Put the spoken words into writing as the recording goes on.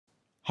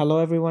Hello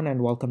everyone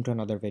and welcome to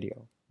another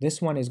video.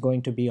 This one is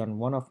going to be on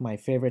one of my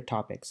favorite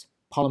topics,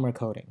 polymer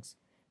coatings.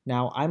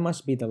 Now I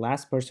must be the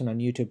last person on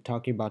YouTube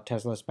talking about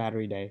Tesla's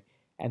battery day,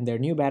 and their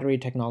new battery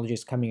technology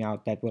is coming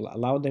out that will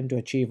allow them to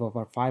achieve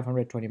over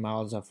 520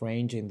 miles of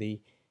range in the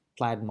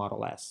Plaid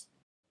Model S.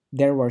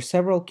 There were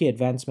several key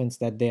advancements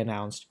that they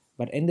announced,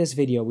 but in this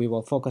video we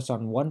will focus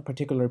on one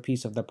particular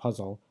piece of the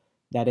puzzle,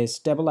 that is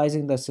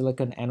stabilizing the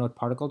silicon anode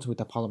particles with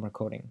a polymer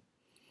coating.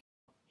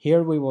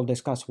 Here we will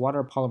discuss what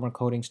are polymer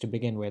coatings to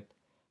begin with,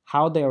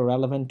 how they are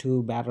relevant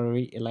to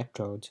battery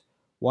electrodes,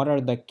 what are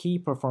the key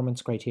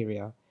performance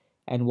criteria,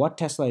 and what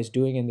Tesla is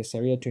doing in this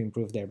area to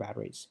improve their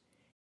batteries.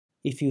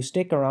 If you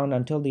stick around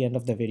until the end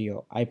of the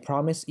video, I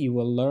promise you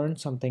will learn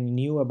something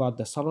new about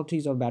the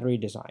subtleties of battery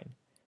design.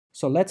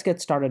 So let's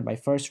get started by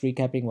first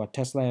recapping what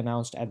Tesla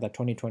announced at the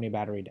 2020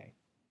 Battery Day.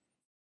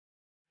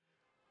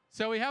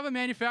 So we have a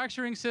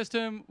manufacturing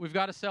system, we've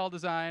got a cell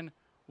design.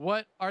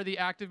 What are the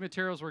active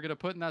materials we're going to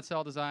put in that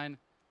cell design?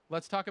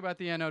 Let's talk about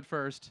the anode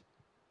first.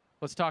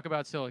 Let's talk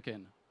about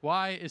silicon.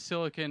 Why is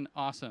silicon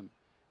awesome?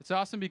 It's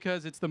awesome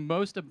because it's the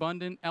most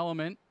abundant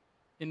element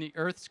in the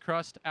Earth's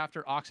crust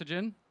after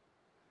oxygen,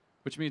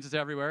 which means it's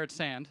everywhere. It's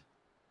sand.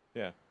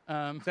 Yeah.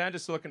 Sand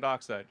is silicon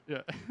dioxide.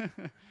 Yeah.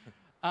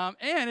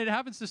 And it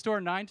happens to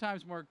store 9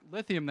 times more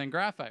lithium than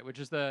graphite, which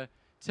is the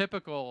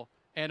typical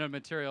anode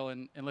material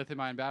in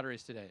lithium-ion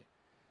batteries today.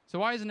 So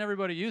why isn't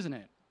everybody using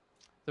it?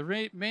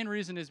 The main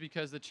reason is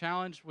because the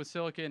challenge with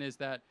silicon is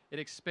that it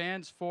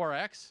expands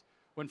 4x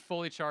when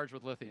fully charged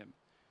with lithium.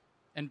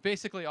 And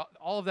basically,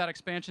 all of that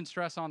expansion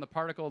stress on the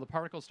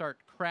particles start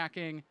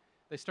cracking,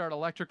 they start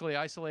electrically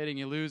isolating,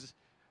 you lose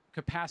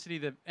capacity,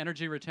 the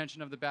energy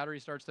retention of the battery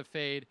starts to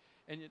fade,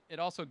 and it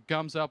also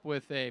gums up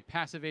with a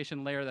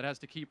passivation layer that has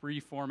to keep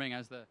reforming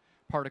as the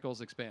particles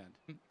expand.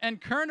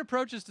 And current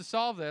approaches to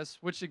solve this,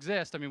 which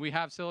exist, I mean, we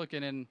have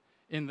silicon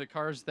in the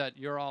cars that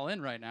you're all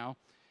in right now,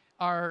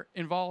 are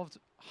involved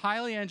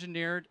highly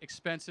engineered,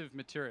 expensive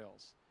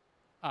materials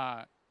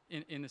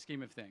in the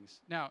scheme of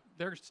things. Now,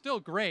 they're still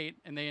great,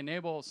 and they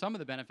enable some of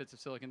the benefits of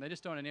silicon. They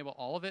just don't enable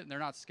all of it, and they're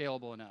not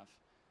scalable enough.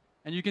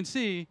 And you can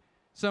see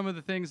some of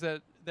the things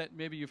that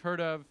maybe you've heard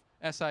of,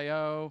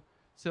 SiO,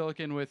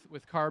 silicon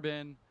with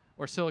carbon,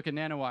 or silicon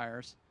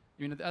nanowires.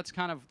 I mean, that's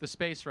kind of the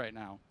space right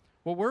now.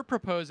 What we're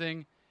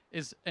proposing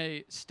is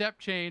a step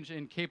change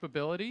in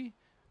capability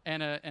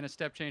and a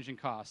step change in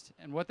cost.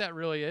 And what that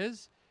really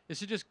is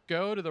to just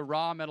go to the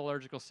raw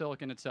metallurgical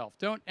silicon itself.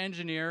 Don't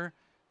engineer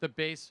the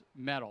base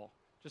metal.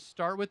 Just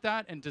start with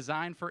that and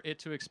design for it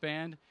to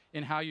expand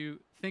in how you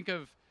think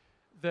of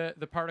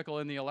the particle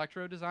in the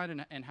electrode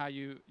design and how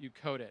you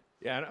coat it.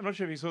 Yeah, and I'm not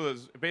sure if you saw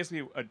this.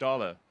 Basically,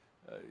 $1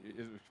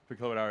 per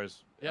kilowatt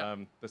hours. Yeah.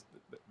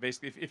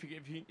 Basically,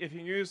 if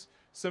you use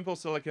simple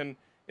silicon,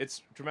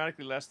 it's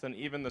dramatically less than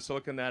even the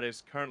silicon that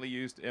is currently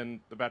used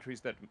in the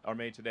batteries that are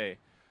made today.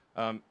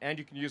 And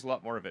you can use a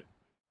lot more of it.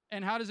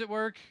 And how does it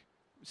work?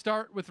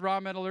 Start with raw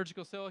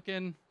metallurgical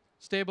silicon,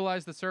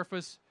 stabilize the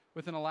surface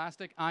with an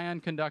elastic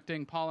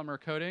ion-conducting polymer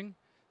coating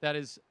that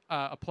is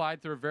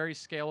applied through a very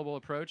scalable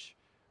approach.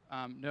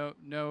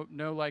 No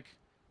like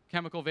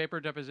chemical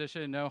vapor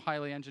deposition, no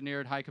highly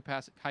engineered high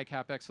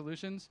capex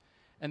solutions,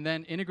 and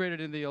then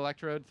integrated into the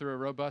electrode through a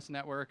robust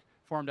network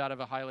formed out of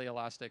a highly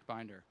elastic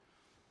binder.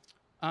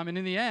 And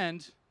in the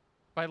end,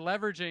 by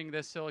leveraging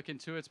this silicon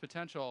to its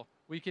potential,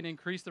 we can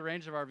increase the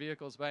range of our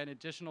vehicles by an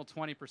additional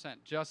 20%,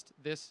 just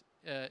this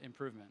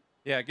improvement.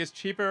 Yeah, it gets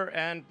cheaper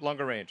and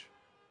longer range.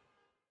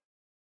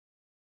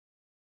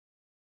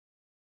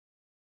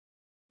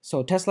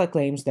 So Tesla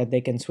claims that they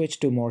can switch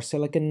to more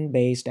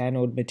silicon-based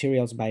anode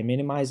materials by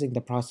minimizing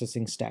the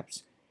processing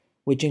steps,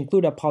 which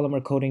include a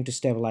polymer coating to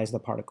stabilize the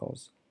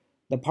particles.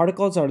 The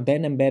particles are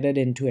then embedded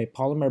into a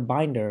polymer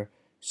binder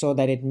so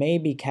that it may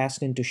be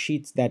cast into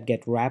sheets that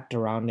get wrapped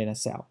around in a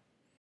cell.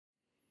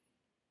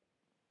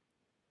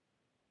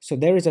 So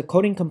there is a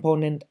coating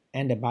component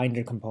and a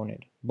binder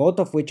component, both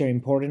of which are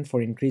important for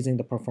increasing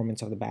the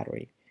performance of the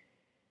battery.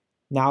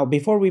 Now,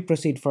 before we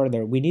proceed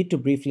further, we need to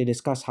briefly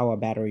discuss how a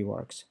battery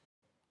works.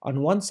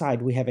 On one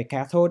side we have a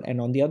cathode,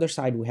 and on the other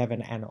side we have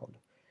an anode.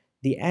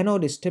 The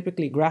anode is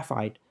typically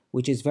graphite,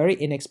 which is very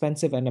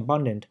inexpensive and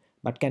abundant,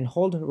 but can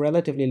hold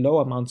relatively low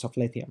amounts of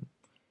lithium.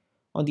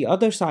 On the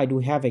other side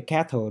we have a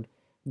cathode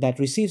that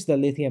receives the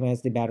lithium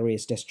as the battery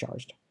is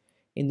discharged.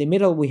 In the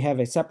middle we have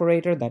a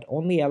separator that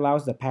only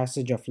allows the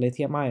passage of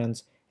lithium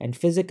ions and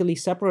physically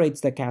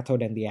separates the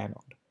cathode and the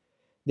anode.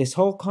 This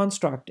whole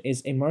construct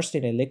is immersed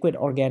in a liquid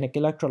organic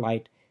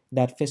electrolyte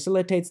that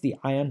facilitates the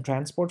ion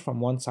transport from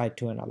one side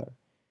to another.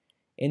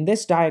 In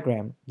this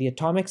diagram, the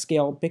atomic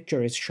scale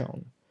picture is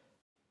shown.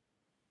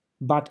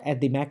 But at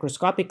the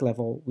macroscopic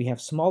level, we have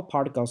small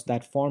particles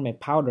that form a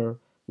powder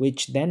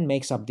which then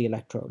makes up the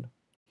electrode.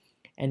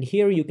 And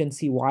here you can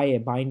see why a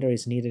binder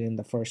is needed in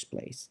the first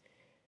place.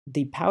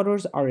 The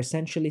powders are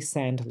essentially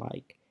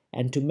sand-like,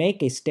 and to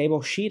make a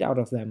stable sheet out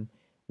of them,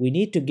 we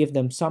need to give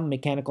them some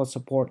mechanical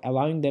support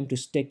allowing them to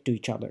stick to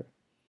each other,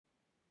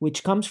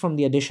 which comes from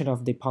the addition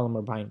of the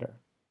polymer binder.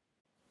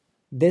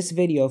 This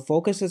video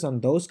focuses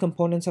on those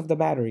components of the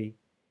battery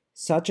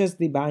such as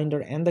the binder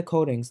and the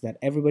coatings that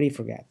everybody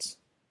forgets.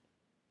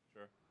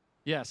 Sure.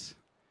 Yes.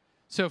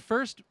 So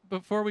first,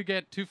 before we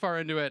get too far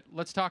into it,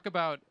 let's talk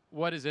about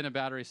what is in a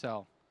battery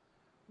cell.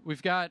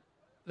 We've got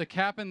the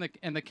cap and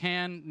the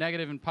can,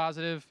 negative and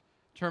positive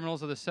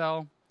terminals of the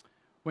cell.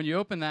 When you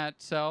open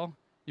that cell,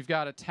 you've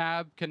got a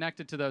tab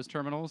connected to those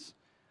terminals,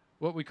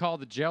 what we call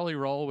the jelly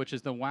roll, which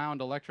is the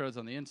wound electrodes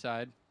on the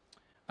inside.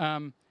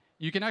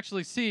 You can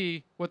actually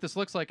see what this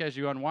looks like as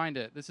you unwind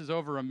it. This is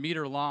over a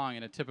meter long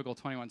in a typical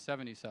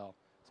 2170 cell.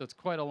 So it's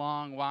quite a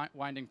long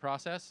winding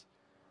process.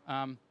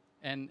 And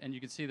you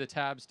can see the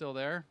tab still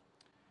there.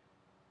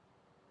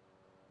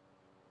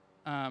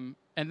 And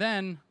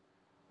then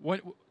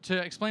to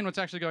explain what's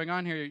actually going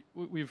on here,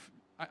 we've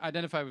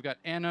identified we've got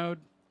anode,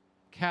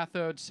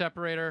 cathode,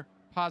 separator,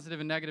 positive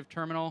and negative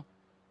terminal.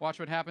 Watch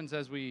what happens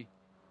as we,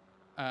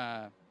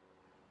 there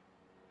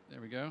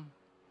we go,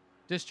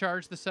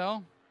 discharge the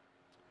cell.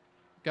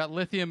 Got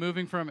lithium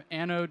moving from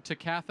anode to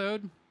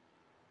cathode,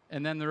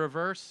 and then the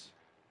reverse.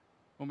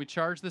 When we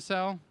charge the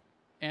cell,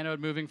 anode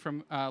moving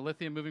from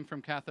lithium moving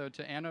from cathode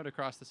to anode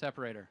across the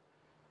separator.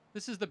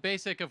 This is the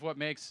basic of what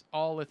makes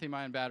all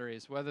lithium-ion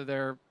batteries, whether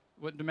they're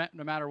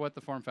no matter what the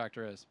form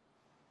factor is.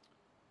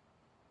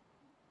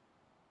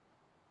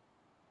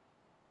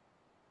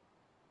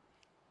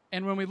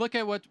 And when we look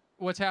at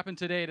what's happened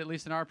to date, at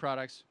least in our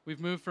products, we've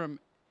moved from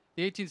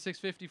the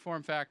 18650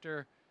 form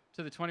factor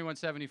to the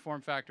 2170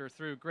 form factor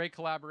through great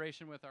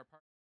collaboration with our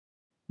partners.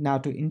 Now,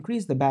 to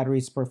increase the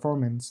battery's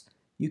performance,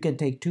 you can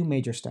take two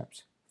major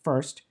steps.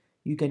 First,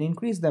 you can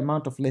increase the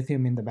amount of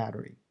lithium in the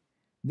battery.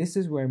 This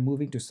is where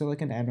moving to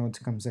silicon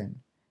anodes comes in,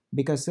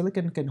 because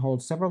silicon can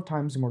hold several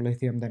times more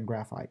lithium than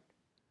graphite.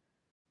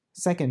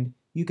 Second,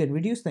 you can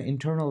reduce the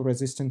internal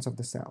resistance of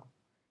the cell.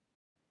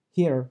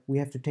 Here, we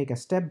have to take a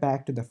step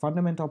back to the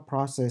fundamental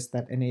process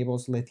that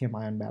enables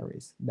lithium-ion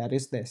batteries. That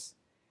is this.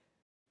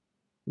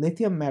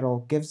 Lithium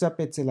metal gives up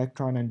its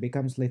electron and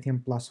becomes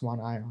lithium plus 1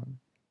 ion,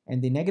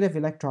 and the negative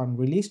electron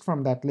released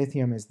from that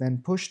lithium is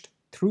then pushed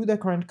through the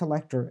current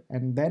collector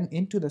and then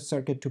into the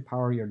circuit to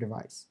power your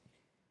device.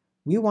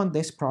 We want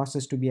this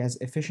process to be as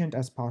efficient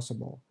as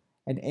possible,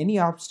 and any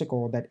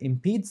obstacle that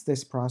impedes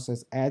this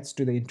process adds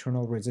to the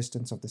internal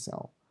resistance of the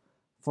cell.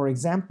 For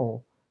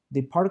example,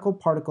 the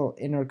particle-particle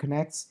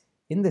interconnects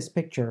in this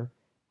picture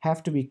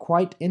have to be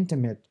quite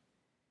intimate,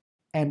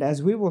 and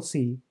as we will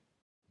see,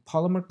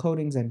 polymer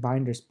coatings and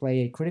binders play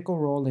a critical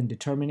role in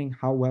determining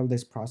how well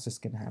this process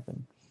can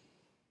happen.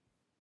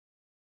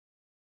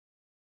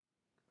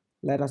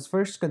 Let us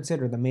first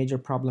consider the major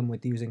problem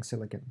with using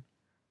silicon.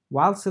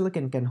 While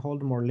silicon can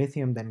hold more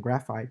lithium than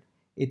graphite,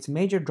 its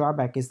major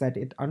drawback is that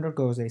it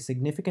undergoes a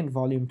significant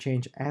volume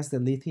change as the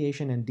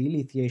lithiation and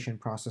delithiation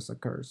process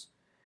occurs.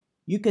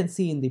 You can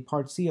see in the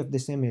part C of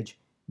this image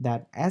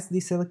that as the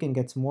silicon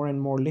gets more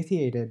and more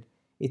lithiated,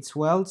 it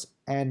swells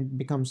and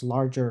becomes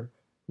larger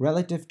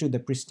relative to the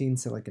pristine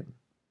silicon.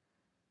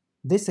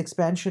 This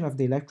expansion of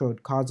the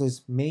electrode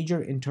causes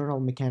major internal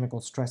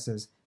mechanical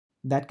stresses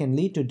that can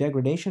lead to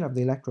degradation of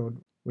the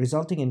electrode,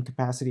 resulting in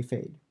capacity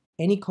fade.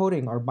 Any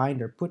coating or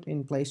binder put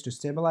in place to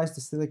stabilize the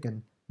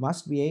silicon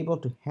must be able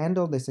to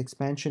handle this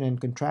expansion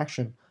and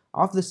contraction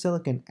of the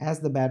silicon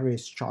as the battery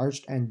is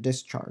charged and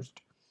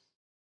discharged.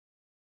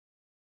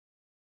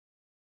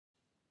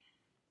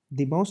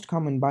 The most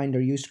common binder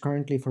used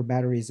currently for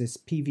batteries is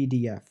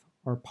PVDF,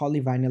 or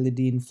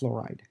polyvinylidene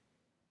fluoride.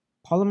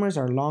 Polymers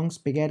are long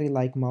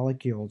spaghetti-like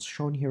molecules,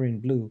 shown here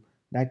in blue,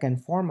 that can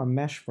form a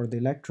mesh for the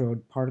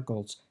electrode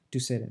particles to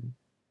sit in.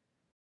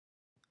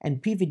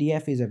 And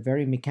PVDF is a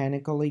very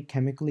mechanically,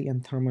 chemically,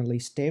 and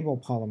thermally stable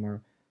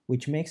polymer,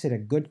 which makes it a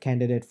good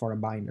candidate for a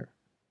binder.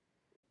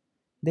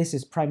 This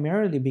is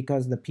primarily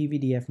because the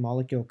PVDF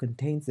molecule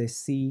contains the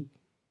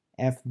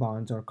C-F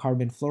bonds, or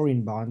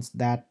carbon-fluorine bonds,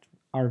 that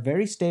are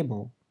very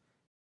stable.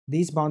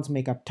 These bonds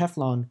make up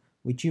Teflon,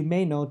 which you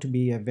may know to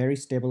be a very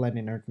stable and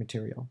inert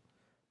material.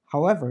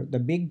 However, the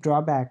big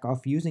drawback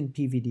of using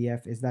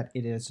PVDF is that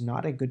it is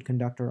not a good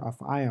conductor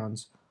of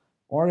ions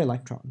or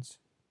electrons.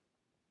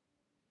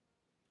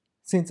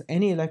 Since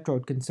any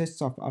electrode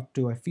consists of up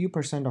to a few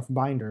percent of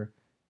binder,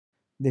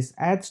 this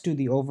adds to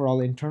the overall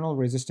internal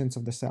resistance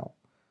of the cell.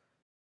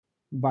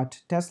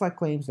 But Tesla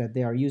claims that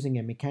they are using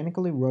a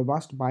mechanically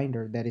robust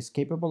binder that is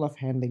capable of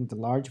handling the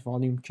large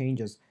volume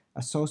changes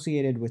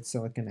associated with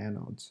silicon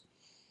anodes.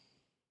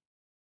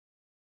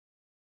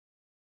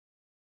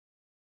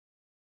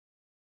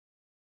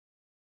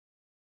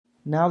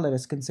 Now let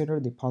us consider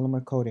the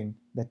polymer coating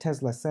that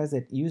Tesla says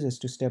it uses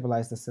to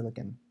stabilize the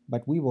silicon,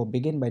 but we will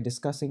begin by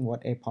discussing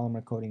what a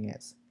polymer coating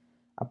is.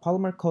 A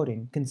polymer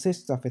coating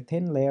consists of a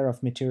thin layer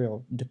of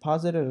material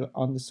deposited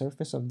on the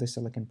surface of the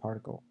silicon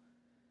particle.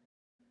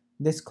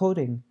 This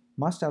coating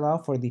must allow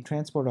for the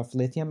transport of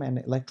lithium and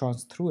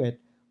electrons through it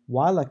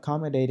while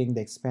accommodating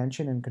the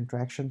expansion and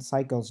contraction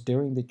cycles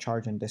during the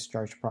charge and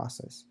discharge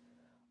process.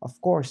 Of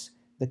course,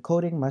 the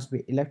coating must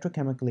be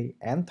electrochemically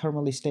and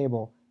thermally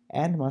stable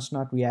and must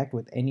not react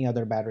with any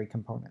other battery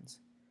components.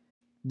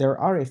 There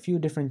are a few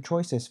different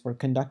choices for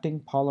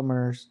conducting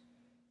polymers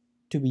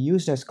to be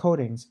used as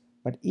coatings,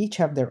 but each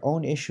have their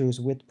own issues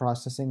with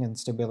processing and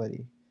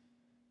stability.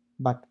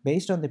 But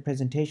based on the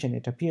presentation,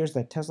 it appears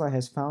that Tesla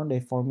has found a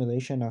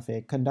formulation of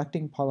a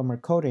conducting polymer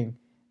coating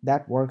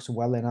that works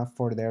well enough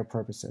for their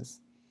purposes.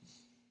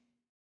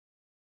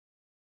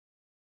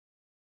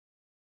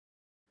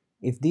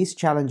 If these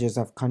challenges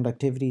of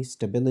conductivity,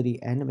 stability,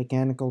 and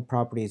mechanical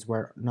properties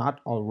were not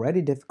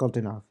already difficult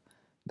enough,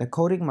 the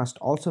coating must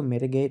also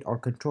mitigate or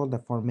control the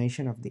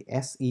formation of the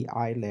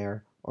SEI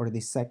layer, or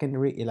the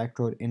secondary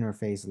electrode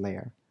interface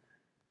layer.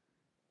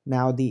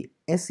 Now, the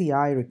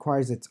SEI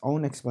requires its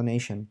own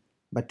explanation,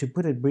 but to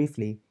put it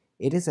briefly,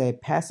 it is a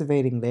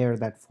passivating layer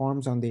that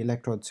forms on the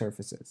electrode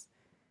surfaces.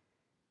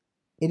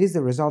 It is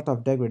the result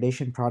of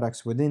degradation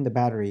products within the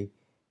battery,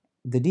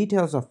 the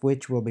details of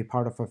which will be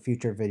part of a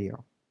future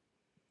video.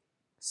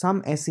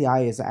 Some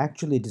SEI is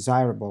actually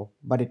desirable,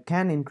 but it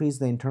can increase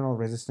the internal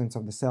resistance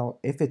of the cell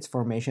if its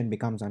formation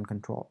becomes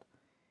uncontrolled.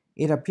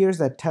 It appears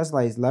that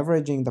Tesla is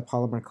leveraging the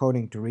polymer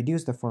coating to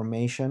reduce the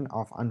formation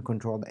of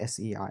uncontrolled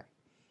SEI.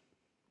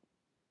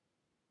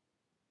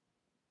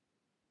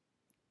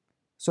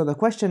 So the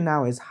question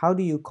now is, how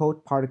do you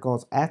coat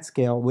particles at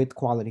scale with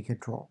quality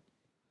control?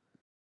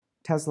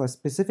 Tesla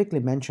specifically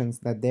mentions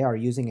that they are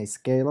using a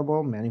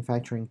scalable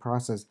manufacturing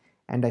process,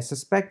 and I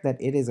suspect that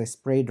it is a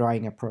spray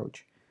drying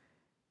approach.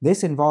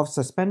 This involves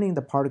suspending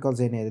the particles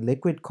in a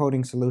liquid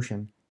coating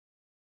solution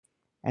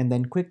and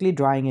then quickly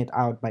drying it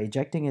out by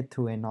ejecting it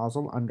through a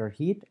nozzle under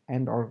heat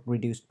and/or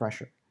reduced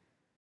pressure.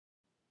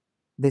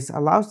 This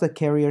allows the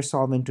carrier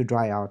solvent to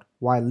dry out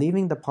while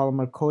leaving the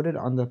polymer coated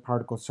on the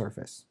particle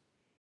surface.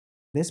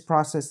 This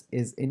process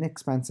is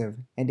inexpensive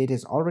and it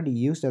is already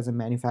used as a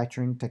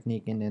manufacturing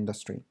technique in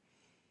industry.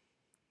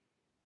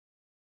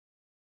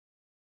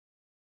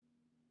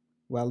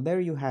 Well,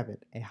 there you have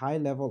it, a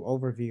high-level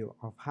overview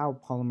of how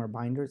polymer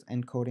binders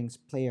and coatings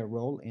play a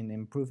role in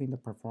improving the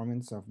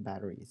performance of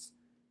batteries.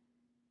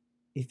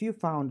 If you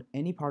found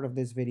any part of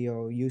this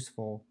video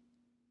useful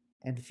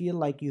and feel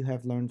like you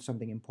have learned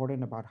something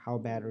important about how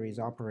batteries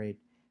operate,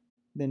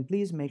 then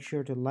please make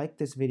sure to like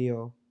this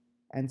video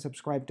and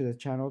subscribe to the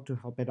channel to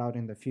help it out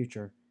in the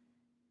future.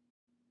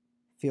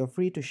 Feel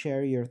free to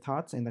share your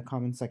thoughts in the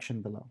comment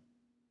section below.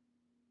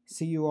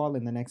 See you all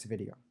in the next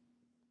video.